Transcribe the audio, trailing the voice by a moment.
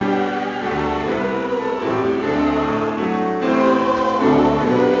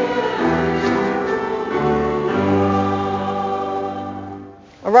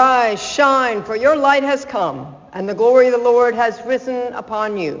Arise, shine, for your light has come, and the glory of the Lord has risen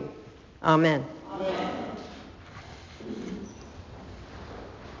upon you. Amen. Amen.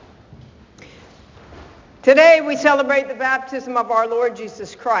 Today we celebrate the baptism of our Lord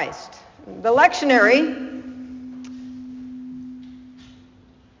Jesus Christ. The lectionary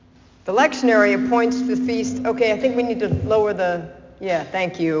appoints the feast. Okay, I think we need to lower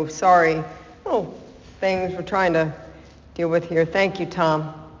thank you. Sorry. Oh, things we're trying to deal with here. Thank you,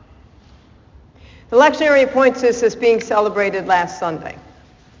 Tom. The lectionary appoints this as being celebrated last Sunday.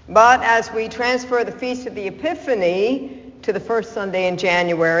 But as we transfer the Feast of the Epiphany to the first Sunday in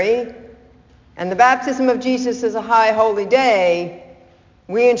January, and the baptism of Jesus is a high holy day,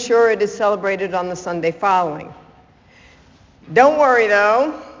 we ensure it is celebrated on the Sunday following. Don't worry,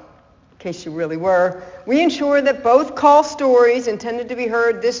 though, in case you really were, we ensure that both call stories intended to be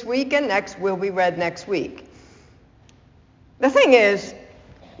heard this week and next will be read next week. The thing is,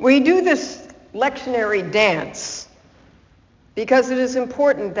 we do this lectionary dance because it is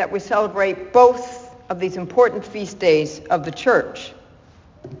important that we celebrate both of these important feast days of the church.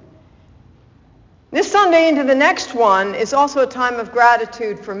 This Sunday into the next one is also a time of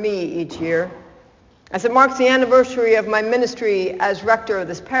gratitude for me each year, as it marks the anniversary of my ministry as rector of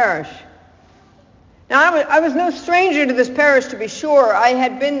this parish. Now, I was no stranger to this parish, to be sure. I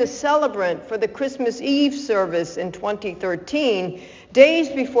had been the celebrant for the Christmas Eve service in 2013, days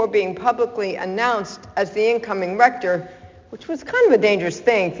before being publicly announced as the incoming rector, which was kind of a dangerous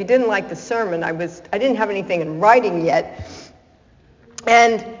thing. If you didn't like the sermon, I didn't have anything in writing yet.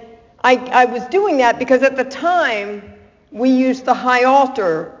 And I was doing that because at the time we used the high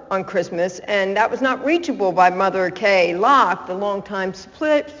altar on Christmas, and that was not reachable by Mother Kay Locke, the longtime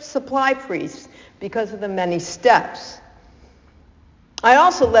supply priest, because of the many steps. I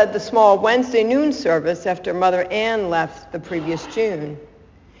also led the small Wednesday noon service after Mother Ann left the previous June.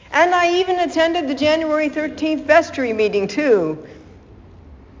 And I even attended the January 13th vestry meeting too.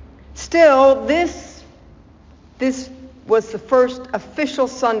 Still, this was the first official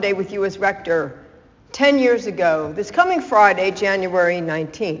Sunday with you as rector 10 years ago, this coming Friday, January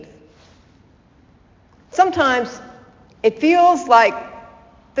 19th. Sometimes it feels like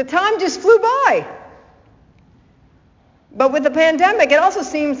the time just flew by. But with the pandemic, it also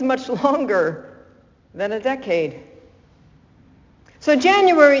seems much longer than a decade. So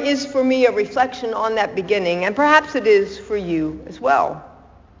January is for me a reflection on that beginning, and perhaps it is for you as well.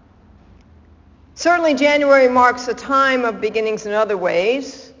 Certainly January marks a time of beginnings in other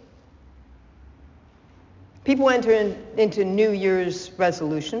ways. People enter into New Year's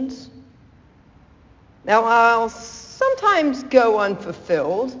resolutions. Now, I'll sometimes go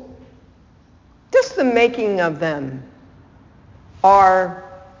unfulfilled. Just the making of them are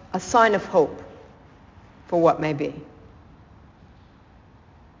a sign of hope for what may be.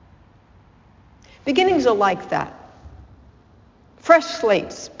 Beginnings are like that. Fresh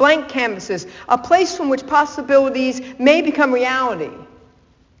slates, blank canvases, a place from which possibilities may become reality.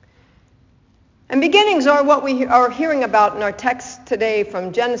 And beginnings are what we are hearing about in our text today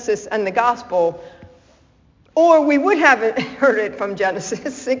from Genesis and the Gospel, or we would have heard it from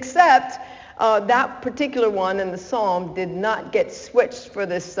Genesis, except that particular one in the Psalm did not get switched for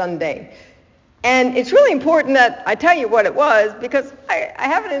this Sunday. And it's really important that I tell you what it was, because I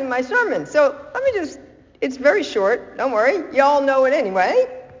have it in my sermon. So let me it's very short, don't worry, you all know it anyway.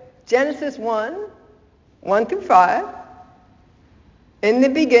 Genesis 1 through 5. In the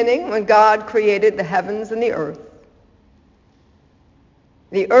beginning, when God created the heavens and the earth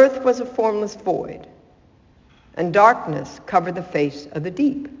was a formless void, and darkness covered the face of the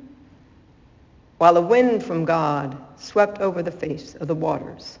deep, while a wind from God swept over the face of the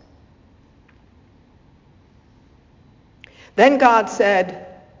waters. Then God said,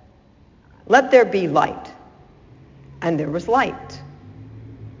 "Let there be light." And there was light.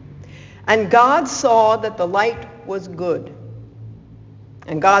 And God saw that the light was good.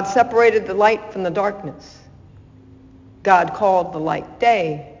 And God separated the light from the darkness. God called the light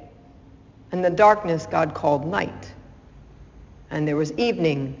day, and the darkness God called night. And there was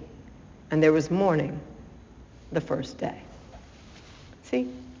evening, and there was morning, the first day. See?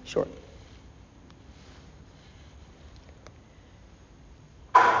 Short.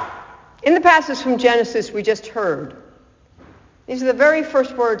 In the passage from Genesis we just heard, these are the very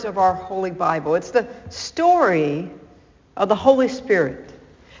first words of our Holy Bible. It's the story of the Holy Spirit,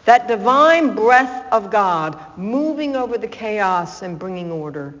 that divine breath of God moving over the chaos and bringing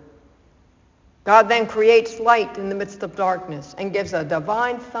order. God then creates light in the midst of darkness and gives a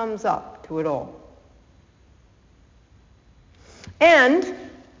divine thumbs up to it all. And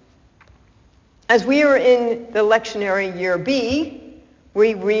as we are in the lectionary year B,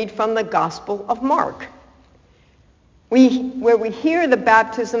 we read from the Gospel of Mark, where we hear the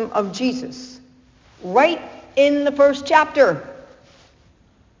baptism of Jesus right in the first chapter.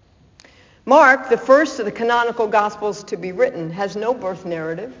 Mark, the first of the canonical Gospels to be written, has no birth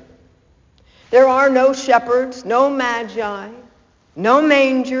narrative. There are no shepherds, no magi, no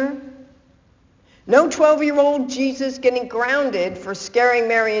manger, no 12-year-old Jesus getting grounded for scaring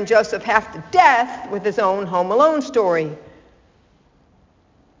Mary and Joseph half to death with his own Home Alone story.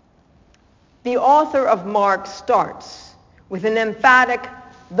 The author of Mark starts with an emphatic,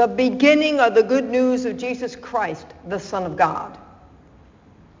 the beginning of the good news of Jesus Christ, the Son of God.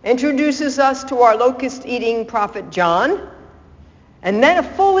 Introduces us to our locust-eating prophet John, and then a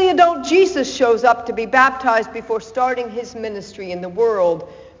fully adult Jesus shows up to be baptized before starting his ministry in the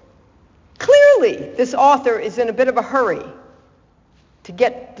world. Clearly, this author is in a bit of a hurry to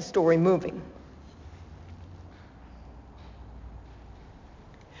get the story moving.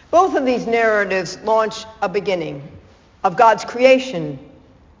 Both of these narratives launch a beginning of God's creation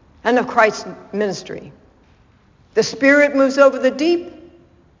and of Christ's ministry. The Spirit moves over the deep.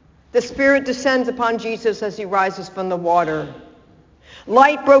 The Spirit descends upon Jesus as he rises from the water.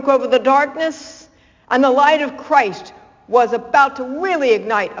 Light broke over the darkness, and the light of Christ was about to really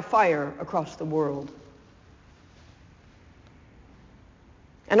ignite a fire across the world.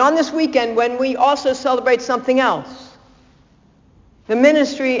 And on this weekend, when we also celebrate something else, the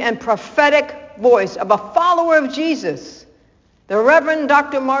ministry and prophetic voice of a follower of Jesus, the Reverend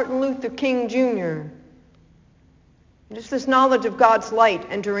Dr. Martin Luther King Jr., just this knowledge of God's light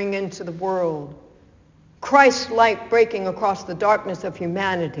entering into the world, Christ's light breaking across the darkness of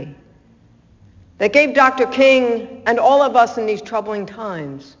humanity, that gave Dr. King and all of us in these troubling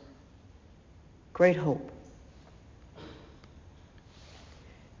times great hope.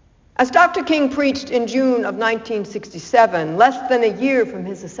 As Dr. King preached in June of 1967, less than a year from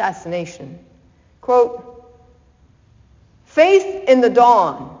his assassination, quote, "Faith in the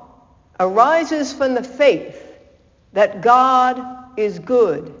dawn arises from the faith that God is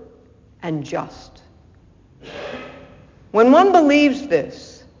good and just. When one believes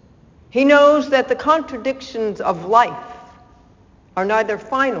this, he knows that the contradictions of life are neither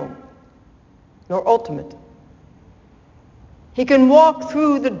final nor ultimate. He can walk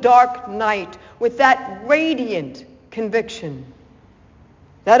through the dark night with that radiant conviction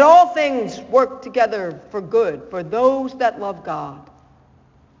that all things work together for good for those that love God.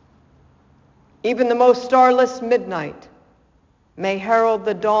 Even the most starless midnight may herald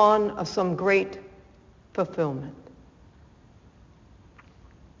the dawn of some great fulfillment."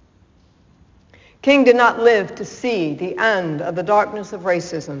 King did not live to see the end of the darkness of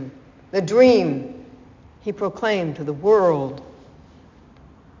racism, the dream he proclaimed to the world.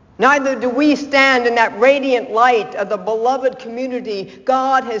 Neither do we stand in that radiant light of the beloved community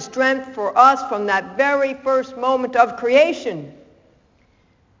God has dreamt for us from that very first moment of creation.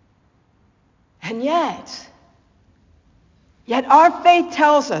 And yet our faith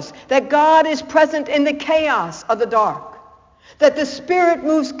tells us that God is present in the chaos of the dark, that the Spirit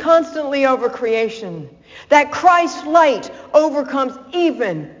moves constantly over creation, that Christ's light overcomes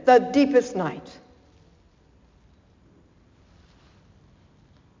even the deepest night.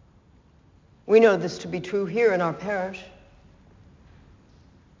 We know this to be true here in our parish.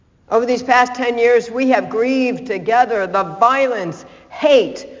 Over these past 10 years, we have grieved together the violence,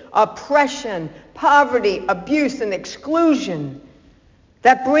 hate, oppression, poverty, abuse, and exclusion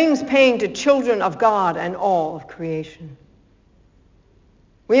that brings pain to children of God and all of creation.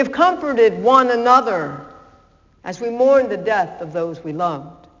 We have comforted one another as we mourn the death of those we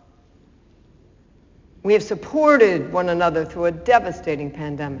loved. We have supported one another through a devastating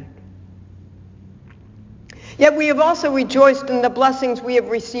pandemic. Yet we have also rejoiced in the blessings we have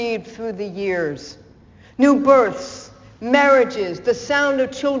received through the years. New births, marriages, the sound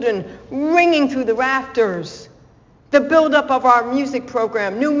of children ringing through the rafters, the buildup of our music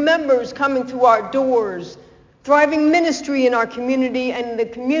program, new members coming through our doors, thriving ministry in our community, and the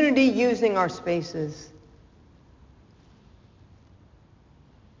community using our spaces.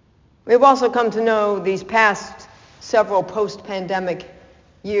 We've also come to know these past several post-pandemic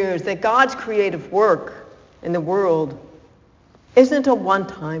years that God's creative work in the world isn't a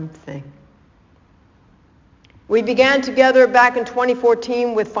one-time thing. We began together back in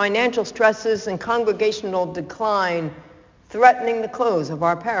 2014 with financial stresses and congregational decline threatening the close of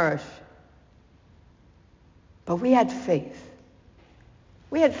our parish. But we had faith.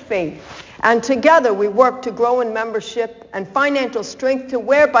 We had faith. And together we worked to grow in membership and financial strength to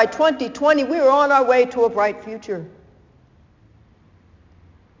where by 2020 we were on our way to a bright future.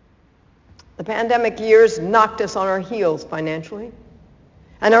 The pandemic years knocked us on our heels financially.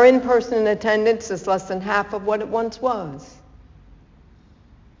 And our in-person attendance is less than half of what it once was.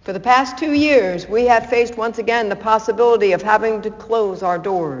 For the past 2 years, we have faced once again the possibility of having to close our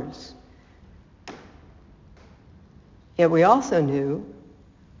doors. Yet we also knew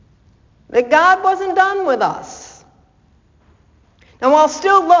that God wasn't done with us. Now, while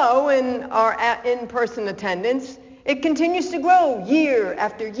still low in our in-person attendance, it continues to grow year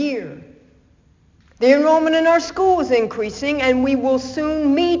after year. The enrollment in our school is increasing, and we will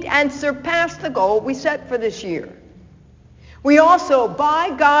soon meet and surpass the goal we set for this year. We also,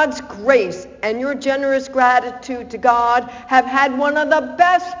 by God's grace and your generous gratitude to God, have had one of the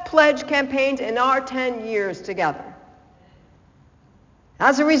best pledge campaigns in our 10 years together.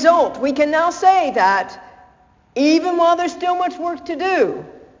 As a result, we can now say that even while there's still much work to do,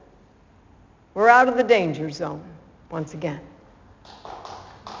 we're out of the danger zone once again.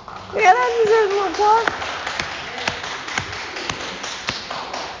 Yeah, that deserves more applause.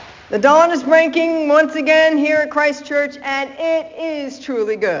 The dawn is breaking once again here at Christ Church, and it is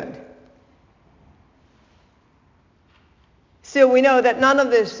truly good. Still, we know that none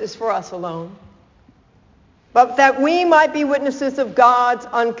of this is for us alone, but that we might be witnesses of God's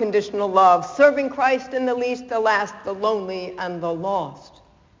unconditional love, serving Christ in the least, the last, the lonely, and the lost.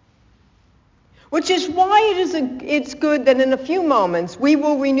 Which is why it's good that in a few moments we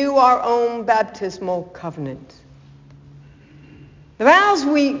will renew our own baptismal covenant. The vows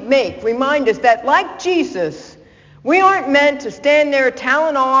we make remind us that, like Jesus, we aren't meant to stand there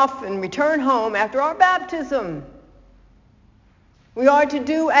talon off and return home after our baptism. We are to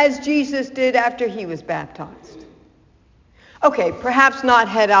do as Jesus did after he was baptized. Okay, perhaps not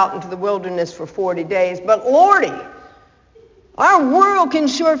head out into the wilderness for 40 days, but Lordy, our world can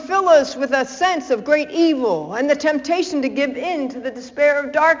sure fill us with a sense of great evil and the temptation to give in to the despair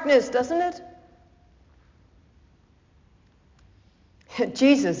of darkness, doesn't it?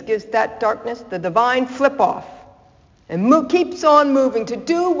 Jesus gives that darkness the divine flip-off and keeps on moving to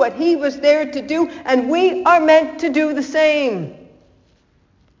do what he was there to do, and we are meant to do the same.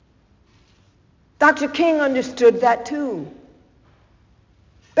 Dr. King understood that too.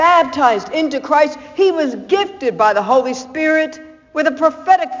 Baptized into Christ, he was gifted by the Holy Spirit with a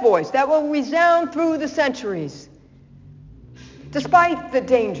prophetic voice that will resound through the centuries. Despite the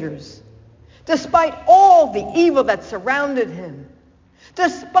dangers, despite all the evil that surrounded him,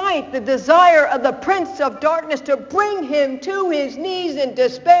 despite the desire of the prince of darkness to bring him to his knees in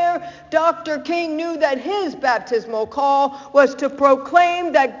despair, Dr. King knew that his baptismal call was to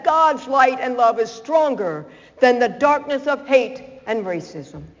proclaim that God's light and love is stronger than the darkness of hate and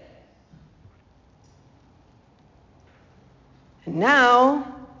racism. And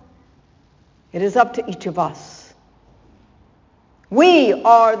now, it is up to each of us. We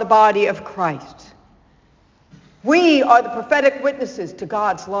are the body of Christ. We are the prophetic witnesses to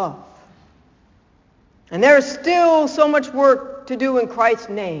God's love. And there is still so much work to do in Christ's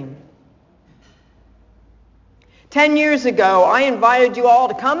name. 10 years ago, I invited you all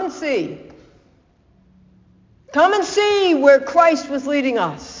to come and see. Come and see where Christ was leading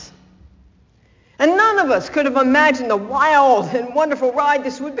us. And none of us could have imagined the wild and wonderful ride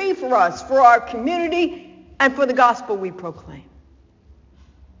this would be for us, for our community, and for the gospel we proclaim.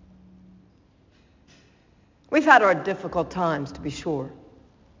 We've had our difficult times, to be sure.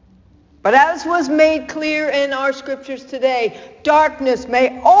 But as was made clear in our scriptures today, darkness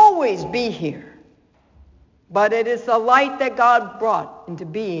may always be here. But it is the light that God brought into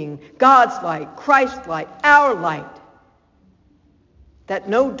being, God's light, Christ's light, our light, that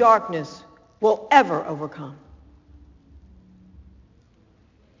no darkness will ever overcome.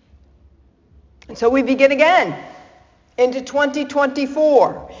 And so we begin again into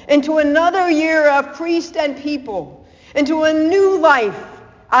 2024, into another year of priest and people, into a new life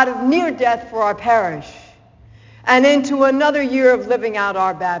out of near death for our parish, and into another year of living out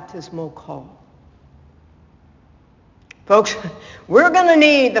our baptismal call. Folks, we're going to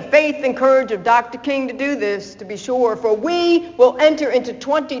need the faith and courage of Dr. King to do this, to be sure, for we will enter into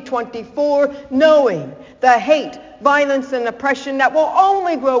 2024 knowing the hate, violence, and oppression that will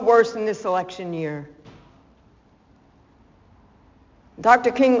only grow worse in this election year.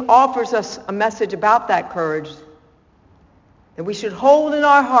 Dr. King offers us a message about that courage that we should hold in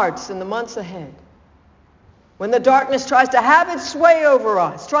our hearts in the months ahead, when the darkness tries to have its sway over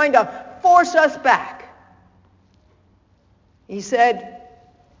us, trying to force us back. He said,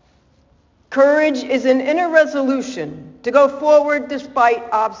 courage is an inner resolution to go forward despite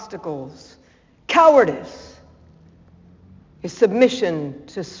obstacles. Cowardice is submission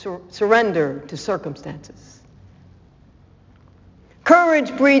to surrender to circumstances.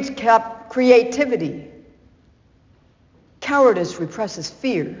 Courage breeds creativity. Cowardice represses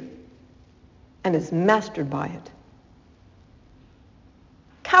fear and is mastered by it.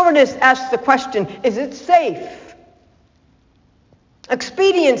 Cowardice asks the question, is it safe?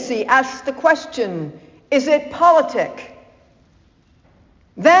 Expediency asks the question, is it politic?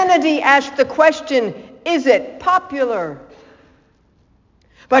 Vanity asks the question, is it popular?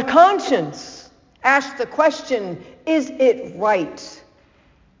 But conscience asks the question, is it right?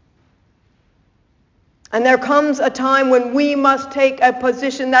 And there comes a time when we must take a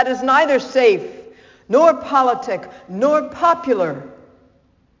position that is neither safe, nor politic, nor popular.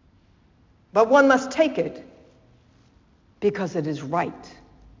 But one must take it because it is right.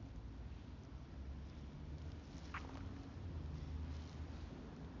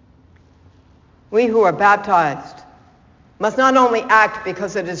 We who are baptized must not only act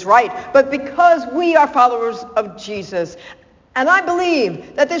because it is right, but because we are followers of Jesus. And I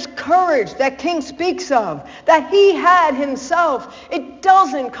believe that this courage that King speaks of, that he had himself, it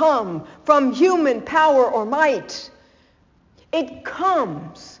doesn't come from human power or might. It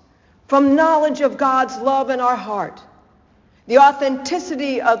comes from knowledge of God's love in our heart, the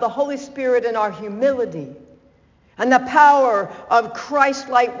authenticity of the Holy Spirit in our humility, and the power of Christ's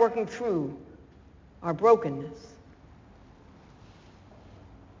light working through our brokenness.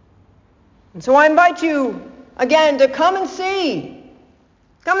 And so I invite you again to come and see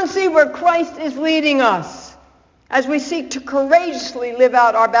where Christ is leading us as we seek to courageously live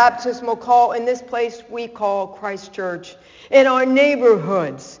out our baptismal call in this place we call Christ Church, in our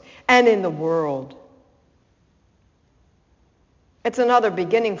neighborhoods and in the world. It's another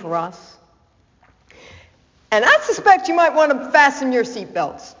beginning for us. And I suspect you might want to fasten your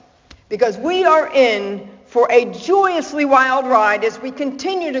seatbelts, because we are in for a joyously wild ride as we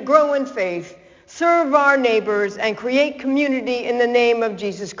continue to grow in faith, serve our neighbors, and create community in the name of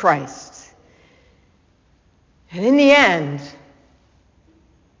Jesus Christ. And in the end,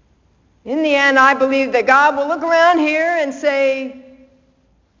 I believe that God will look around here and say,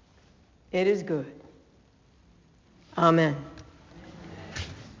 it is good. Amen.